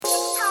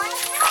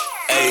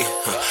Ayy,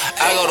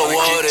 I go to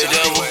war with the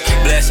devil.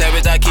 Black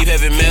Sabbath, I keep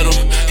heavy metal.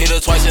 Hit her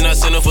twice and I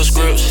send her for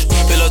scripts.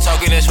 Pillow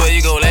talking, that's where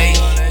you gon' lay.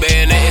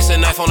 Bayonet, it's a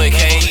knife on the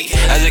cake.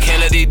 I just can't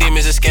let these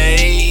demons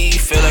escape.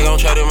 Feel like I'm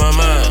trapped in my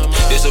mind.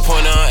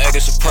 Disappointed, I'm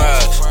acting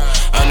surprised.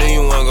 I knew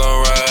you weren't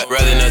gon' ride.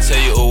 Rather not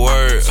tell you a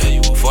word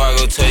before I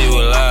go tell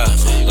you a lie.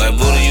 Like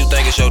Buddha, you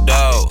think it's your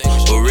dog,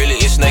 but really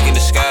it's snake in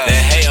the sky.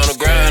 That hate on the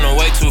ground, I'm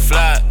way too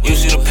fly. You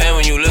see the pain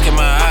when you look in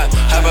my eye.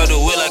 Hop out the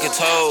wheel like a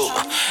toad.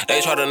 They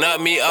try to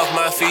knock me off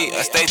my feet.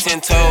 I stay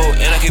 10-toed,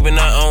 and I keep an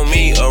eye on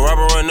me. A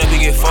robber run up, he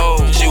get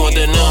fold. She want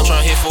that nut, I'm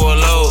tryna hit for a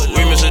load.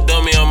 Remix a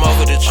dummy, I'm off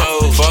with the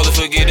chose. Father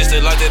forget it's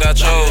the life that I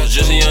chose.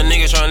 Just a young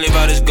nigga tryna live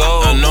out his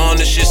goal. I know I'm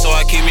the shit, so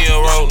I keep me a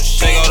road.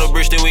 Take all the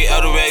bricks, then we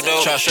out the back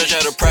door. Try to stretch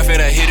out the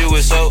profit, I hit it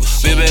with soap.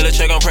 Big better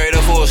check, I'm prayed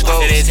up for a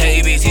scope. It ain't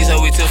 10 EBT, so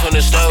we took from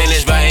the stove. And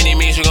it's by any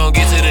means, you gon'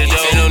 get to the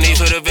dough. Ain't no need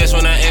for the vest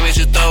when I aim at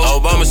your throat.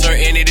 Obama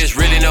certain it, there's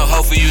really no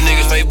hope for you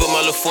niggas. Facebook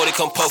my little 40,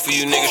 come poke for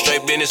you niggas.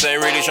 Straight business,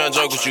 ain't really tryna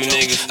joke with you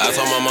niggas. I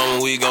told my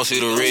mama we gon' see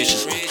the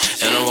riches,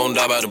 and I'm gon'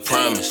 die by the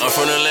promise. I'm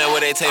from the land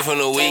where they take from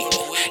the weak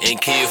and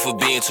kill for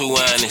being too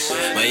honest.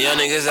 My young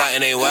niggas out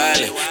and they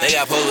wildin'. They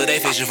got posts, they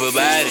fishing for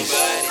bodies.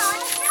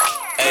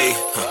 Ayy,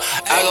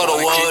 I go to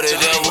war with the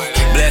devil.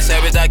 Black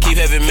Sabbath, I keep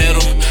heavy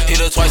metal. Hit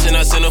her twice and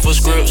I send her for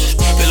scripts.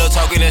 Pillow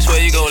talking, that's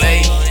where you gon'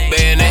 lay.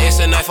 Bayonet, it's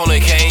a knife on the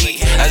cake.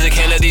 I just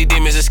can't let these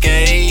demons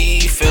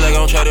escape. Feel like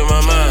I'm trapped in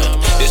my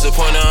mind.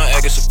 Disappointed, I'm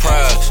acting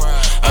surprised.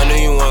 I knew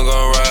you weren't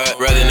gon' ride.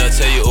 Rather not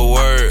tell you a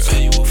word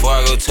before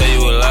I go tell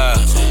you a lie.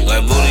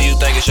 Like Buddha, you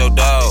think it's your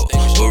dog,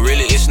 but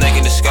really it's snake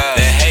in the sky.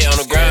 That hate on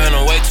the ground,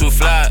 I'm way too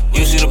fly.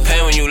 You see the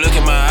pain when you look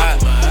in my eye.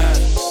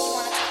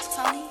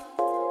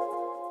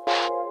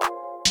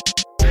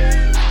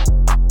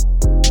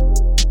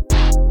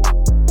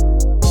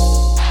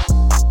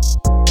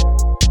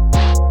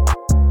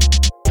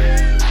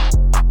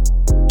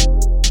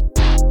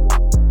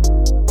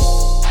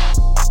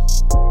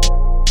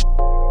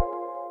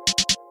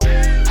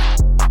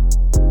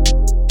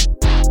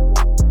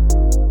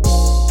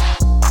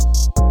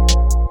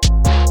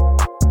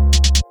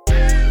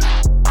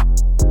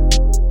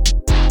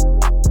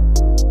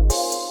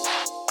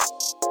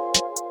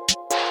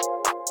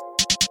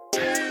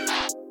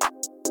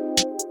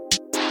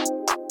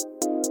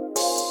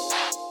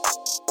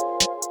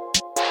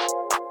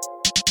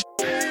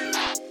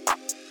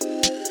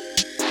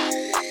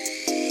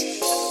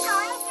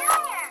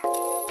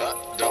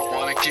 Don't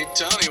wanna keep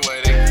Tony waiting.